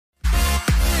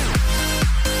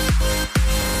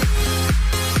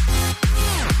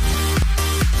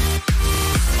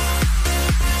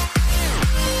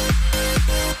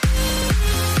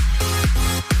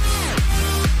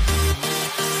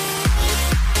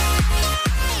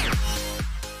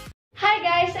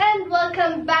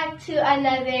to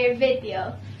another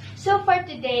video. So for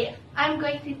today, I'm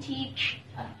going to teach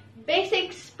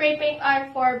basic spray paint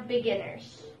art for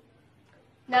beginners.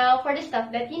 Now for the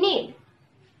stuff that you need.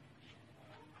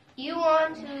 You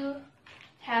want to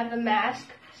have a mask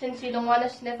since you don't want to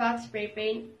sniff out spray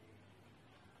paint.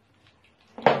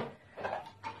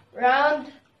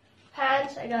 Round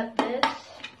pans, I got this.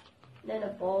 Then a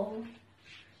bowl,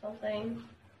 something.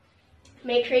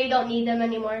 Make sure you don't need them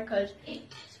anymore because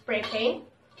spray paint.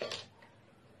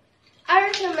 I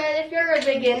recommend, if you're a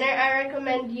beginner, I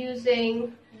recommend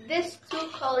using these two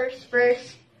colors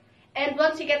first. And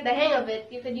once you get the hang of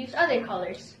it, you could use other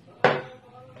colors.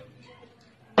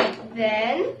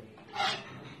 Then,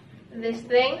 this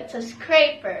thing, it's a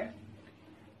scraper.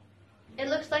 It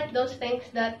looks like those things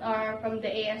that are from the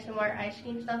ASMR ice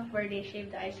cream stuff where they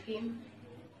shave the ice cream.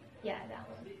 Yeah, that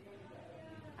one.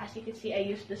 As you can see, I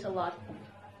use this a lot.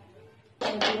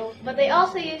 But they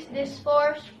also use this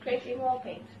for scraping wall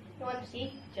paint. You want to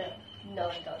see?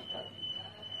 No, don't.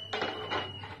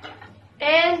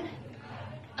 And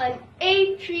an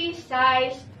A3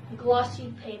 size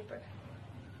glossy paper.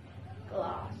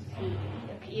 Glossy.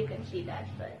 Okay, you can see that,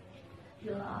 but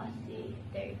glossy.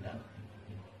 There you go.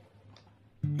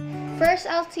 First,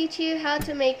 I'll teach you how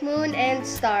to make moon and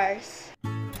stars.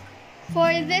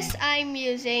 For this, I'm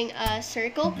using a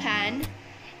circle pan,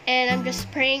 and I'm just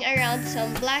spraying around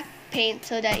some black paint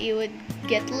so that you would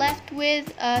get left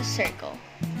with a circle,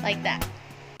 like that.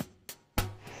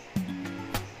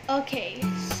 Okay,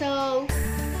 so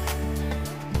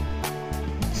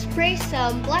spray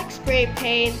some black spray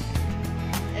paint,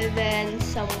 and then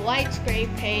some white spray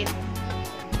paint.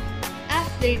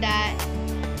 After that,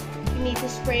 you need to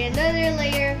spray another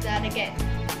layer of that again.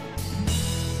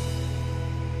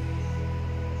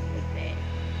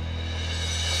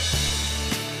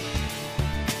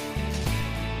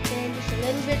 Then just a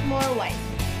little bit more white.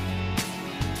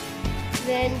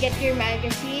 Then get your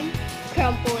magazine,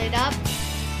 crumple it up,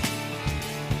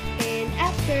 and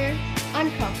after,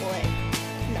 uncrumple it.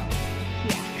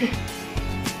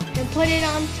 And put it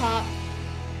on top.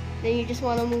 Then you just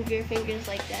want to move your fingers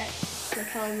like that. Like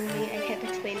how I'm moving. I can't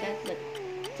explain that, but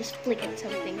just flick at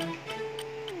something.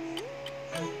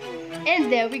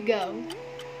 And there we go.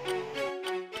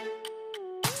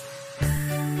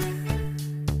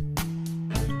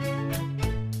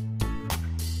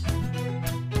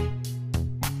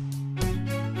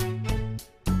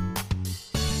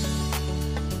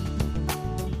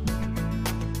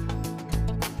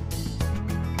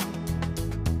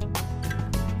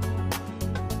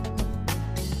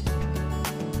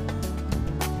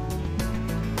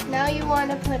 Now you want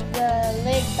to put the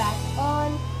lid back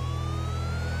on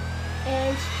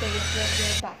and spray it with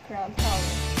your background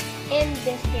color. In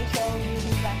this case, I'll use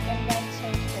black and white, so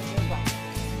it's with your black.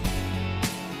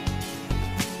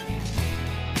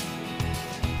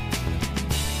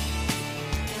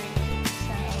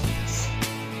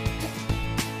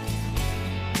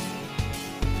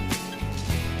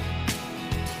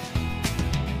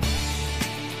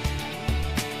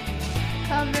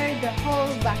 Cover the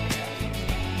whole background.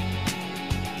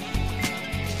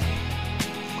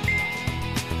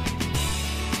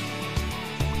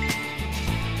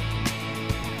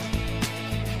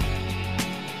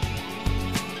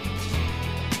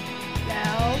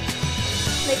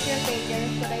 Flick your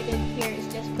fingers. What I did here is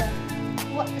just put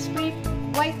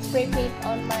white spray paint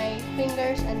on my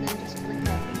fingers and then just flick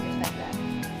my fingers like that.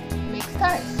 Make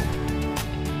stars.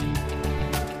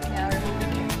 Now remove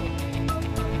it carefully.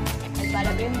 And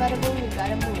bada bim bada boom, you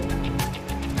gotta move.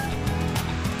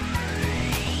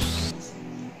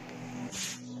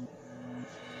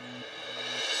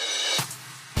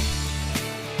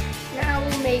 Now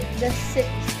we'll make the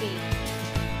cityscape.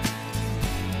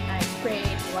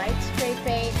 Sprayed white spray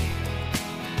paint,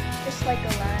 just like a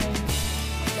line,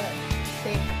 but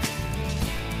thick.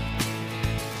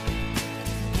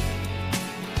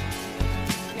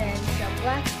 Then some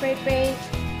black spray paint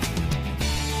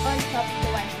on top of the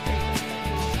white spray paint.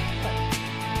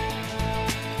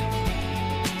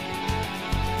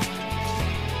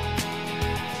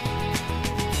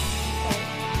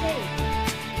 Okay.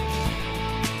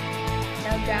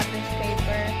 Now grab this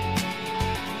paper.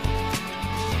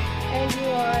 And you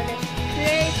want to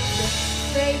scrape the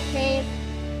spray paint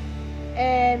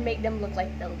and make them look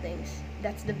like buildings.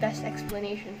 That's the best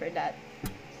explanation for that.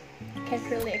 Can't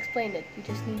really explain it. You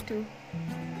just need to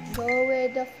go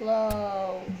with the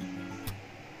flow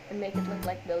and make it look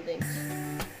like buildings.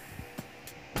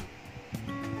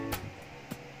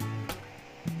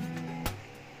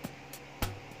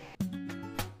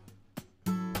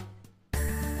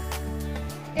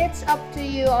 It's up to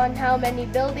you on how many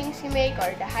buildings you make,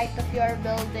 or the height of your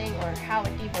building, or how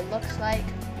it even looks like.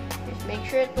 Just make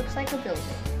sure it looks like a building.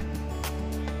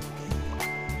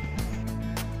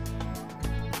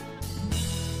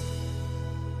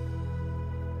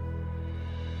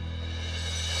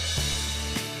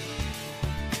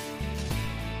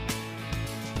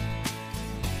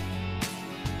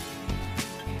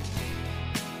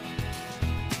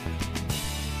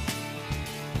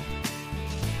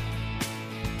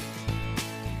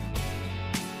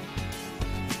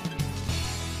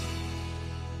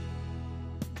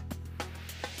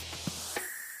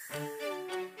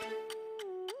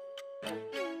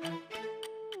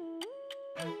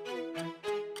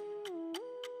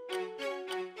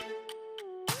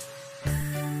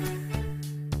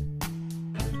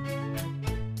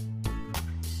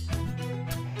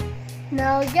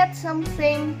 Now get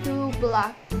something to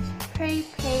block the spray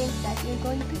paint that you're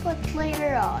going to put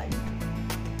later on.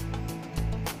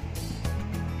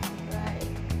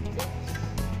 Like this.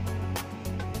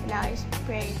 Now I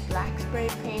spray black spray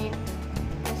paint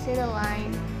just in a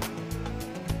line.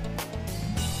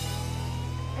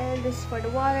 And this is for the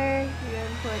water. You're going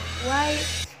to put white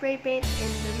spray paint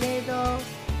in the middle,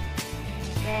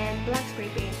 and black spray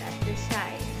paint at the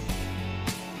sides.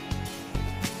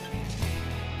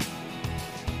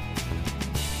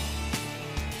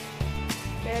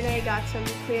 Then I got some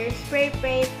clear spray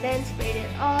paint, then sprayed it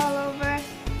all over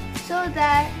so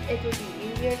that it would be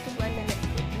easier to blend and it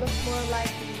would look more like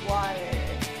water.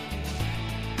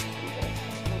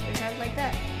 Just move your hands like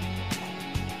that.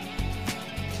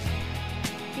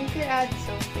 You could add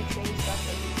some fixing stuff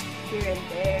here and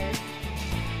there.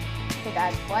 You could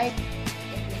add white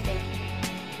if you think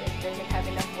it doesn't have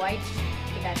enough white.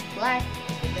 You could add black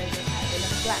if it doesn't have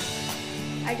enough black.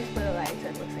 I just put a line so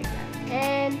it looks like that.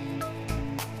 And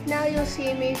now you'll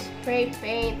see me spray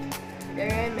paint the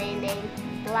remaining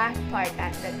black part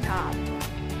at the top.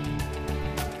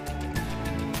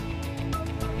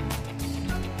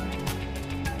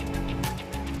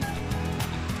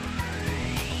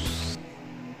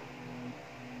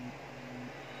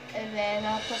 And then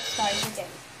I'll put stars again.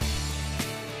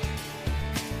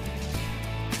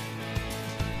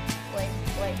 Flick,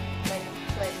 flick, flick,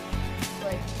 flick,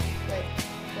 flick, flick,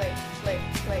 flick, flick,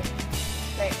 flick,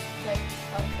 flick, flick.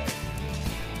 Okay.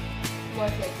 More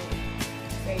flicking.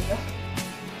 There you go.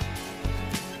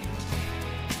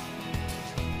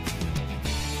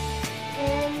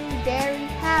 And there we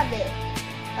have it.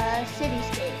 A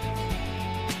cityscape.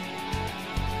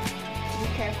 Be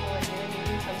careful when you're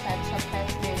moving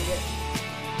sometimes doing this.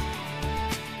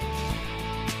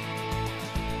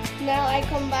 Now I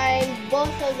combine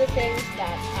both of the things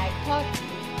that I taught you.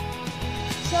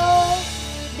 So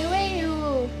the way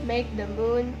you make the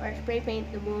moon or spray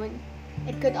paint the moon,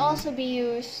 it could also be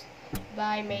used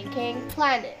by making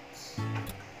planets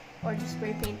or just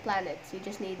spray paint planets. You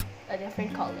just need a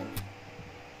different color.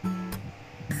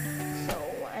 So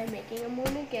I'm making a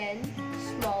moon again,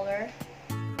 smaller.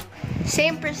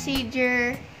 Same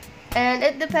procedure, and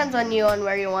it depends on you on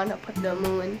where you want to put the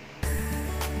moon.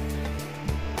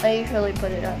 I usually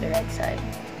put it on the right side.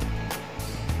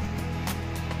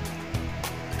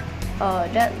 Oh,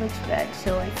 that looks bad,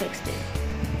 so I fixed it.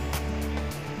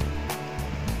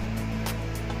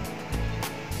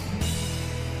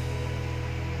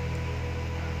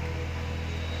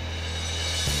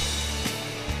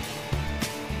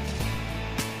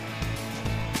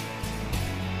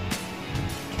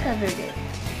 Covered it.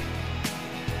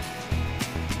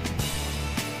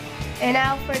 And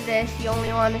now for this, you only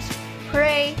want to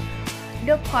spray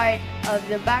the part of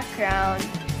the background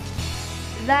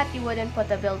that you wouldn't put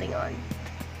a building on.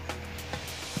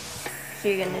 So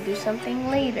you're gonna do something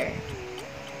later.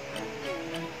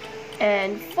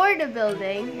 And for the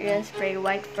building, you're gonna spray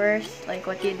white first, like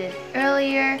what you did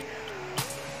earlier.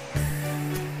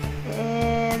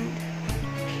 And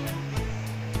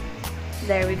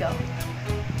there we go.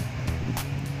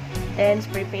 Then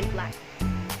spray paint black.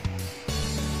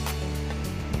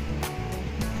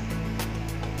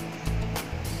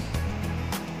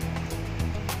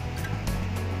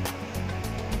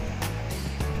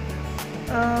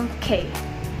 Okay.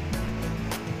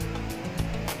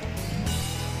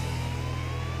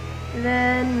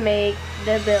 Then make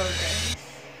the buildings.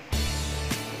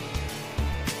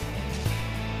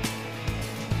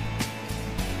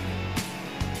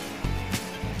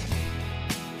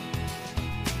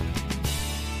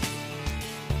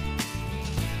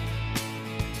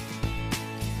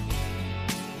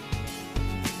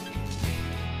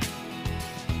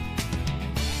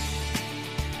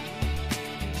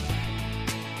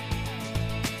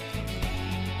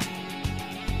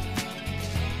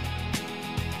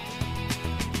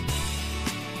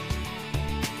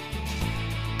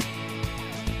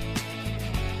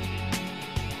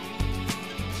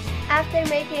 After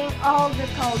making all the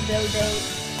tall buildings,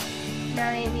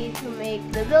 now you need to make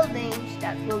the buildings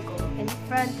that will go in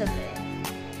front of it.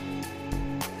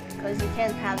 Because you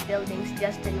can't have buildings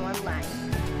just in one line.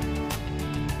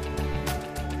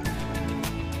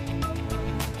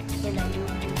 In a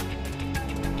loop.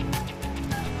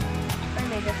 Or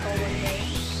make a full one day.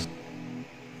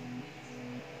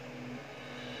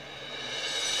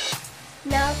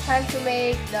 Now time to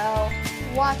make the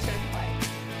water part.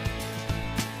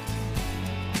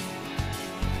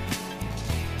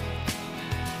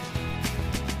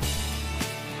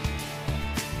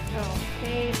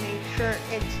 Okay, make sure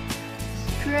it's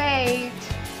straight.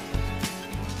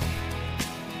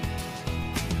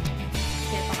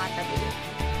 Okay, pakatabi.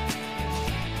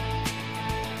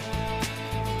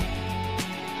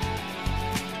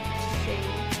 Same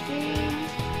thing.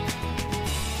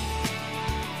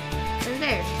 And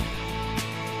there.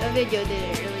 The video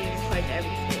didn't really record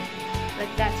everything, but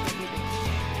that's what we did.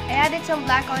 I added some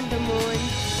black on the moon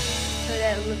so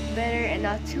that it looked better and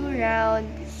not too round.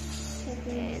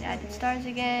 And added stars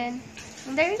again.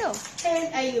 And there you go.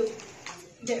 And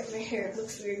there, my hair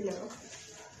looks weird now.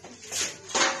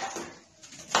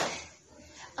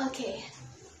 Okay.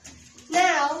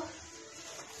 Now,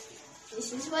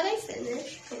 this is what I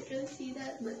finished. Can't really see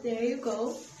that, but there you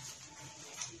go.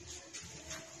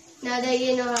 Now that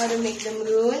you know how to make the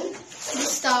moon, the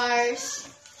stars,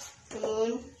 the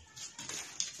moon,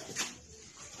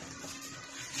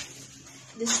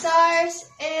 the stars,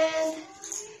 and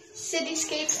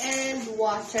cityscape and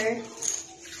water.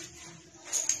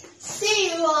 See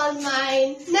you on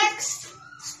my next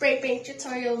spray paint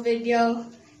tutorial video,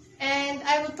 and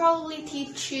I will probably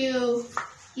teach you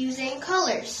using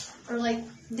colors, or like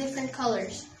different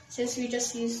colors, since we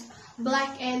just use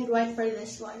black and white for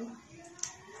this one.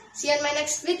 See you on my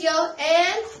next video,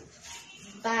 and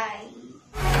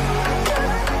bye!